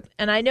Gold Group,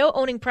 and I know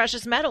owning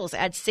precious metals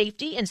adds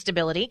safety and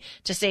stability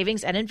to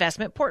savings and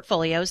investment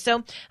portfolios.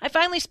 So I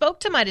finally spoke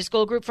to Midas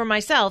Gold Group for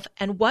myself,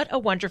 and what a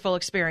wonderful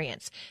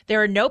experience.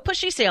 There are no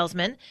pushy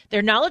salesmen.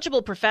 Their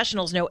knowledgeable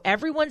professionals know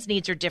everyone's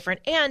needs are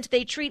different, and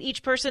they treat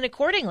each person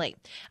accordingly.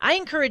 I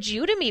encourage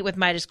you to meet with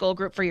Midas Gold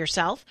Group for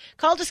yourself.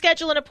 Call to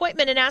schedule an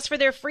appointment and ask for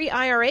their free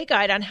IRA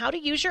guide on how to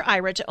use your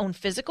IRA to own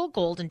physical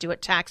gold and do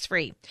it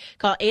tax-free.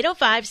 Call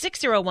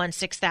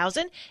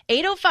 805-601-6000,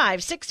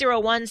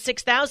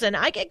 805-601-6000.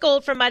 I get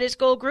gold from Midas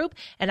Gold Group,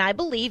 and I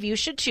believe you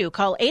should too.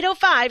 Call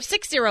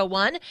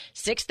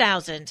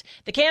 805-601-6000.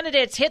 The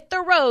candidates hit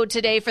the road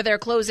today for their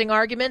closing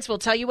arguments. We'll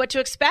tell you what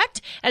to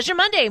expect as your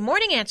Monday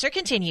Morning Answer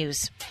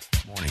continues.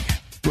 Morning.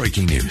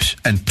 Breaking news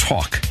and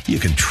talk you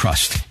can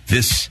trust.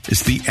 This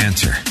is The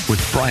Answer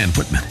with Brian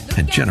Whitman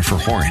and Jennifer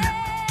Horn.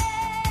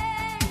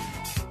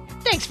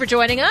 Thanks for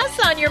joining us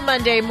on your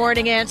Monday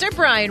Morning Answer.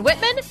 Brian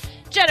Whitman,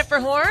 Jennifer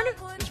Horn.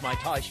 Is my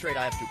tie straight?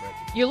 I have to break it.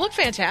 You look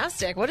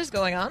fantastic. What is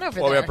going on over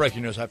there? Well, we have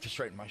breaking news. I have to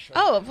straighten my shirt.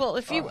 Oh, well,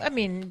 if you,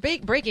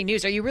 breaking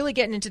news. Are you really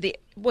getting into the,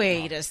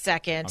 wait a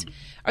second.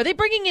 Are they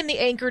bringing in the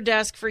anchor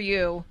desk for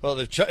you? Well,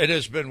 it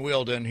has been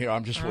wheeled in here.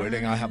 I'm just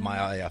waiting. I have my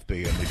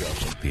IFB in the go.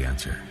 The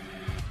Answer.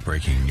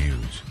 Breaking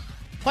news.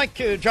 Thank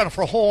you,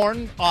 Jennifer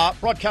Horn,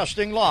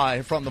 broadcasting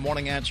live from the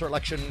Morning Answer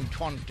Election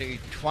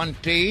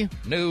 2020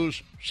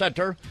 News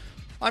Center.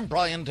 I'm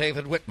Brian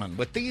David Whitman.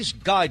 With these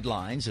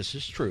guidelines, this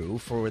is true,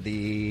 for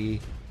the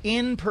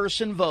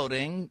in-person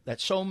voting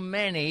that so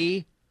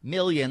many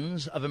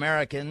millions of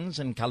Americans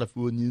and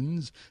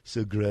Californians,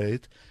 so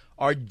great,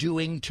 are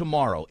doing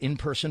tomorrow,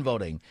 in-person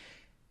voting.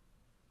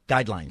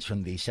 Guidelines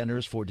from the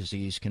Centers for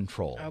Disease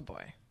Control. Oh,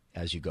 boy.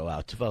 As you go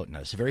out to vote. Now,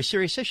 it's very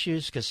serious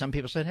issues because some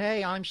people said,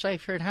 hey, I'm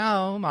safe here at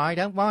home. I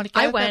don't want to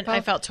go. I went.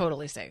 I felt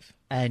totally safe.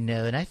 I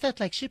know, and I felt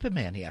like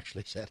Superman, he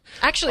actually said.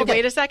 Actually, okay.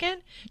 Wait a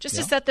second. Just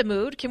to set the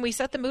mood, can we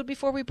set the mood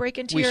before we break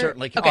into We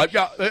certainly can.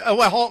 Okay.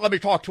 Well, let me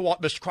talk to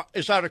what, Mr.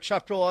 Is that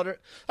acceptable?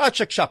 That's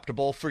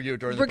acceptable for you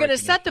during the We're going to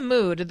set the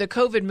mood, the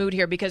COVID mood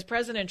here, because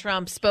President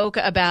Trump spoke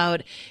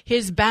about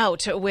his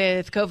bout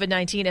with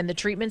COVID-19 and the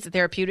treatments, the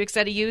therapeutics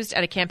that he used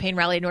at a campaign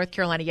rally in North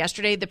Carolina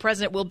yesterday. The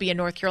president will be in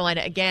North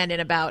Carolina again in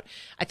about,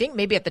 I think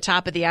maybe at the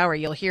top of the hour,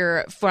 you'll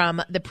hear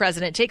from the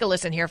president. Take a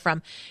listen here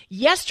from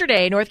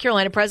yesterday, North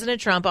Carolina, President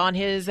Trump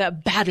on his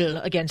battle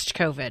against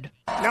COVID.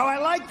 Now, I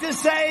like to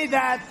say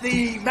that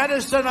the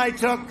medicine I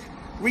took,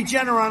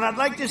 Regeneron, I'd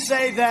like to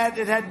say that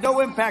it had no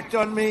impact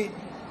on me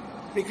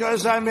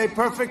because I'm a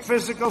perfect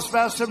physical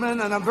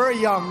specimen and I'm very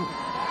young.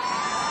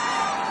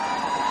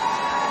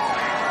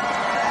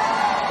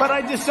 But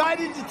I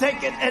decided to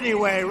take it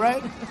anyway,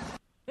 right?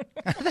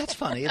 That's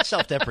funny. It's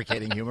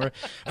self-deprecating humor.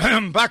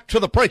 Back to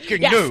the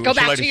breaking yes, news. Go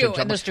back ladies to you and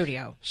in the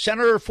studio.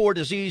 Center for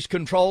Disease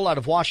Control out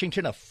of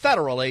Washington, a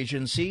federal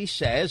agency,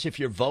 says if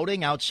you're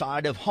voting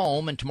outside of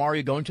home and tomorrow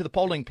you're going to the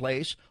polling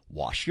place,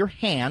 wash your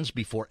hands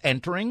before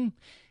entering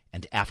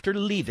and after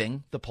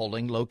leaving the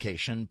polling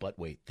location. But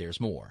wait, there's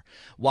more.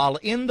 While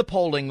in the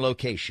polling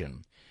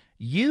location,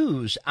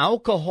 use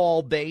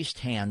alcohol-based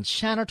hand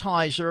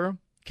sanitizer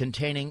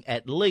containing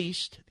at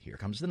least, here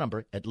comes the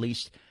number, at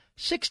least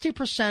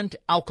 60%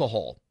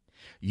 alcohol.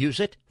 Use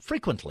it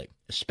frequently,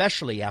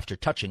 especially after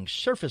touching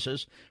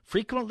surfaces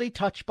frequently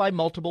touched by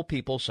multiple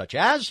people, such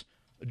as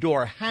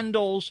door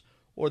handles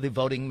or the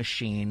voting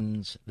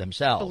machines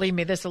themselves. Believe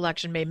me, this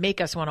election may make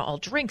us want to all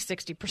drink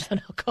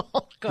 60%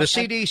 alcohol. The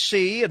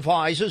CDC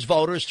advises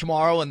voters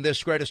tomorrow in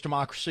this greatest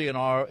democracy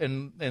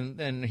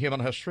in human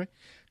history,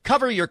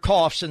 cover your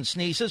coughs and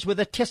sneezes with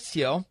a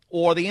tissue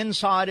or the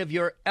inside of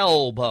your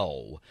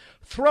elbow.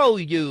 Throw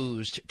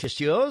used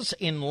tissues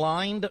in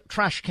lined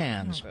trash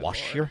cans.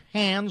 Wash your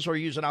hands or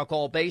use an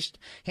alcohol-based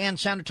hand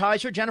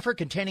sanitizer, Jennifer,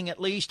 containing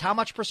at least how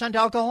much percent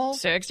alcohol?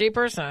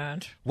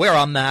 60%. Wear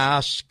a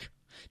mask.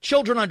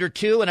 Children under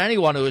 2 and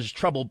anyone who has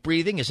trouble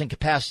breathing, is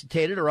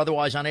incapacitated, or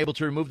otherwise unable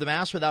to remove the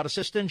mask without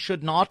assistance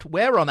should not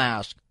wear a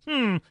mask.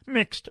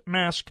 Mixed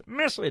mask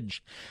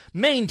message.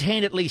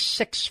 Maintain at least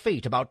 6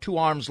 feet, about 2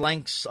 arms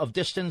lengths of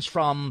distance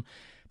from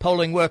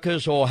polling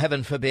workers or,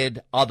 heaven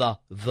forbid, other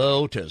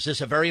voters. This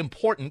is a very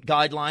important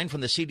guideline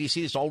from the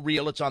CDC. It's all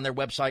real. It's on their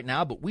website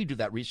now, but we do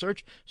that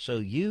research so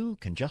you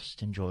can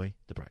just enjoy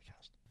the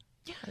broadcast.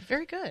 Yeah,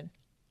 very good.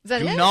 Is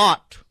that Do it?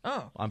 not.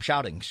 Oh. I'm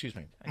shouting. Excuse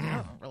me. I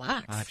know.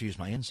 Relax. I have to use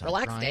my inside.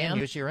 Relax, Brian, Dan.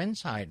 Use your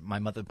inside. My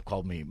mother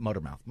called me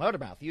Motormouth.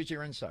 Motormouth, use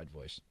your inside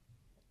voice.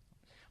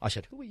 I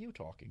said, who are you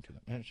talking to?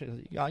 And she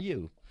said, yeah,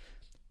 you.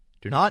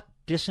 Do not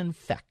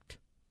disinfect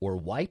or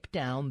wipe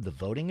down the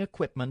voting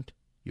equipment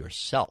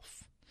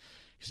yourself.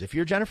 Because if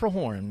you're Jennifer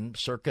Horn,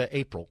 circa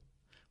April,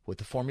 with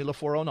the Formula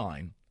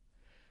 409,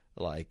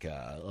 like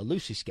a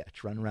Lucy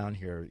sketch, run around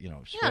here,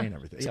 spraying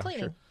everything. It's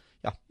cleaning. Sure.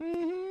 Yeah.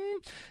 Mm-hmm.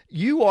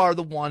 You are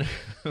the one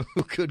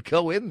who could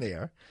go in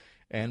there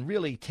and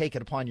really take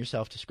it upon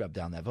yourself to scrub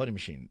down that voting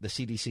machine. The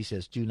CDC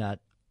says, do not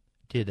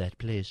do that,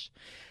 please.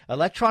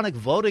 Electronic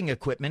voting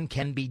equipment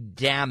can be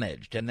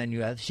damaged. And then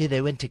you have, see,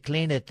 they went to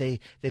clean it. They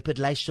put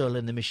Lysol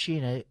in the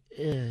machine.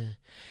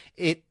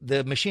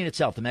 The machine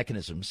itself, the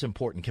mechanism, is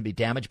important, can be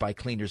damaged by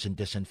cleaners and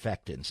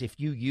disinfectants. If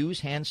you use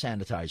hand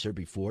sanitizer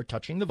before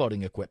touching the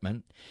voting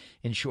equipment,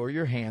 ensure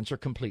your hands are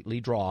completely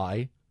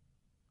dry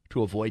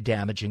to avoid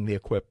damaging the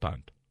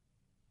equipment.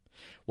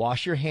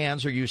 Wash your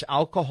hands or use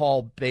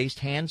alcohol-based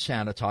hand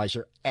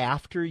sanitizer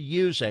after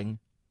using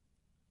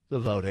the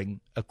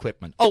voting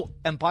equipment. Oh,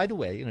 and by the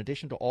way, in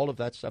addition to all of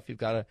that stuff you've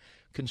got to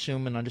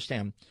consume and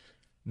understand,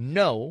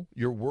 know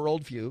your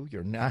worldview,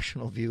 your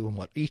national view, and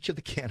what each of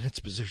the candidates'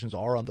 positions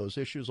are on those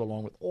issues,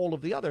 along with all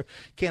of the other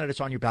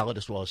candidates on your ballot,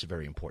 as well as the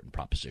very important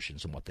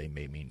propositions and what they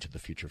may mean to the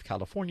future of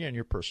California and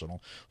your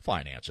personal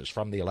finances.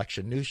 From the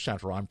Election News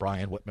Center, I'm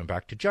Brian Whitman.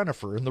 Back to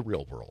Jennifer in the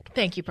real world.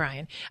 Thank you,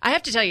 Brian. I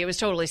have to tell you, it was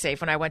totally safe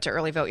when I went to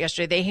early vote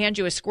yesterday. They hand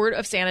you a squirt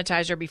of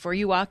sanitizer before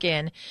you walk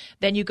in.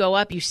 Then you go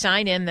up, you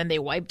sign in, then they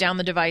wipe down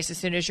the device as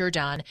soon as you're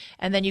done.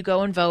 And then you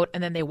go and vote,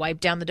 and then they wipe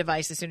down the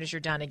device as soon as you're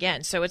done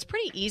again. So it's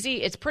pretty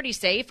easy. It's pretty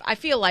safe. I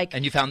feel like.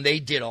 And you found they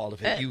did all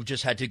of it. You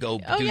just had to go.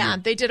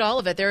 They did all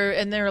of it. There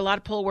are a lot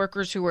of poll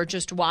workers who are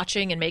just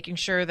watching and making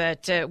sure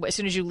that as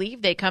soon as you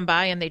leave, they come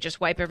by and they just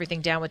wipe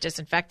everything down with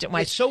disinfectant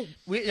wipes. I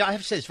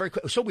have to say, it's very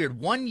so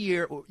weird.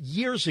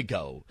 Years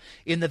ago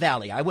in the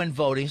Valley, I went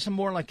voting, some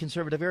more like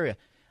conservative area.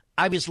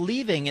 I was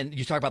leaving, and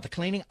you talk about the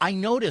cleaning. I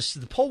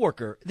noticed the poll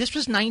worker. This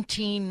was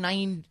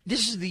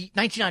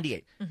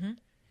 1998. Mm-hmm.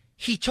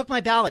 He took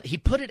my ballot. He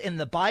put it in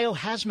the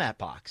biohazmat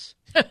box.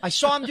 I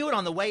saw him do it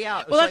on the way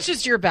out. Well, that's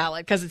just your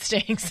ballot because it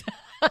stinks.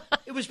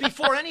 It was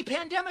before any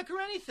pandemic or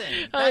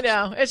anything. I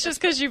know. It's just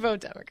because you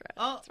vote Democrat.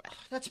 Oh,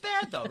 that's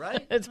bad, though,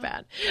 right? It's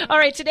bad. All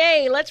right,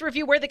 today, let's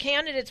review where the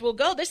candidates will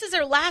go. This is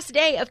their last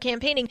day of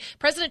campaigning.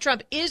 President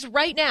Trump is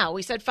right now.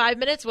 We said 5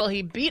 minutes. Well,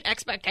 he beat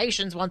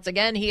expectations once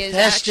again. He is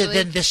faster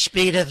than the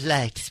speed of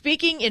light.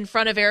 Speaking in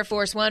front of Air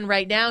Force One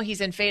right now. He's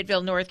in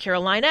Fayetteville, North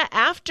Carolina.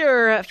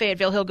 After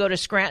Fayetteville, he'll go to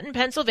Scranton,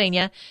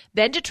 Pennsylvania,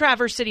 then to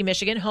Traverse City,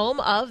 Michigan, home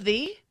of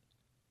the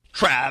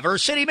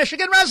Traverse City,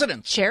 Michigan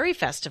residents. Cherry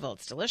Festival.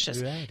 It's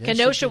delicious. Right,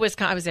 Kenosha,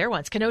 Wisconsin. I was there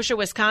once. Kenosha,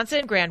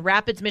 Wisconsin. Grand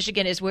Rapids,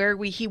 Michigan is where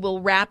he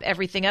will wrap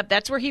everything up.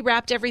 That's where he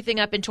wrapped everything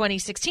up in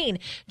 2016.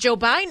 Joe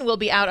Biden will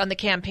be out on the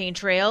campaign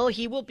trail.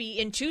 He will be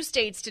in 2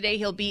 states today.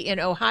 He'll be in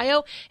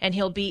Ohio and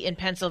he'll be in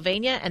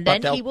Pennsylvania. And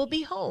then he will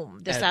be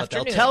home this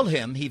afternoon. But they'll tell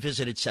him he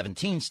visited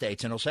 17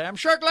 states and he'll say, I'm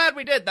sure glad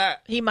we did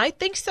that. He might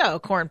think so,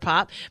 Corn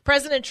Pop.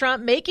 President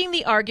Trump making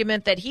the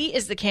argument that he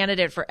is the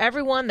candidate for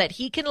everyone, that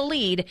he can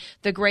lead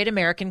the great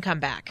American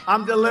comeback.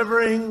 I'm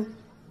delivering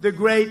the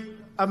great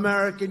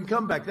American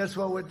comeback. That's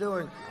what we're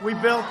doing. We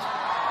built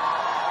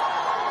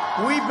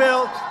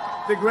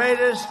the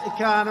greatest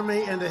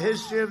economy in the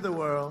history of the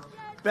world.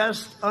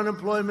 best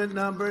unemployment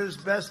numbers,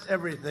 best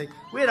everything.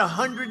 We had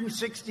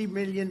 160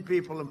 million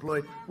people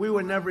employed. We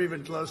were never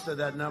even close to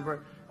that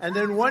number. And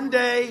then one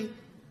day,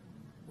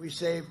 we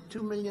saved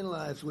 2 million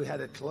lives. We had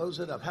to close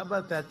it up. How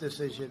about that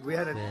decision? We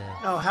had to,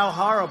 no, how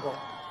horrible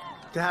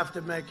to have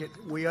to make it.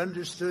 We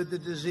understood the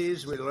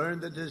disease. We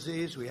learned the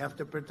disease. We have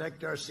to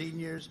protect our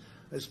seniors,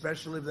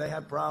 especially if they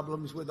have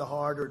problems with the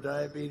heart or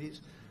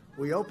diabetes.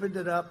 We opened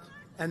it up,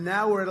 and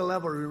now we're at a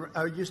level.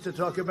 I used to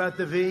talk about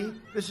the V.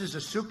 This is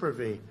a super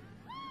V.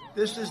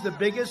 This is the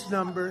biggest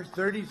number,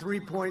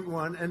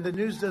 33.1, and the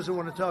news doesn't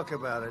want to talk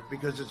about it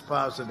because it's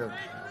positive.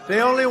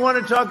 They only want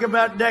to talk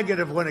about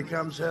negative when it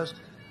comes to us.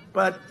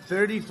 But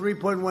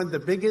 33.1, the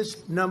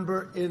biggest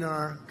number in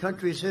our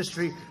country's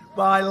history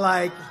by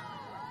like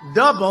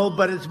double,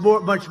 but it's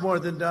much more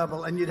than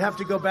double. And you'd have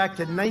to go back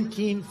to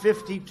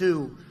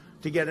 1952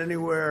 to get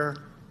anywhere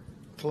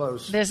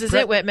close. This is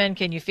it, Whitman.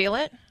 Can you feel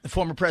it?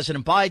 Former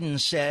President Biden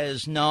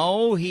says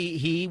no,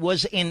 he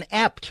was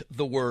inept,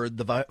 the word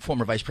the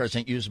former vice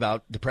president used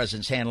about the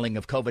president's handling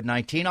of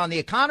COVID-19. On the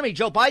economy,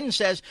 Joe Biden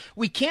says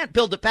we can't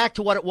build it back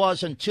to what it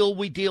was until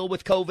we deal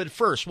with COVID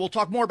first. We'll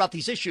talk more about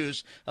these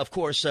issues. Of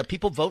course,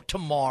 people vote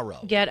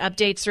tomorrow. Get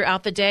updates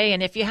throughout the day.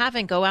 And if you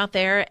haven't, go out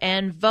there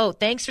and vote.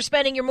 Thanks for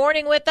spending your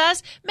morning with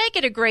us. Make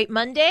it a great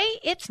Monday.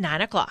 It's 9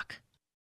 o'clock.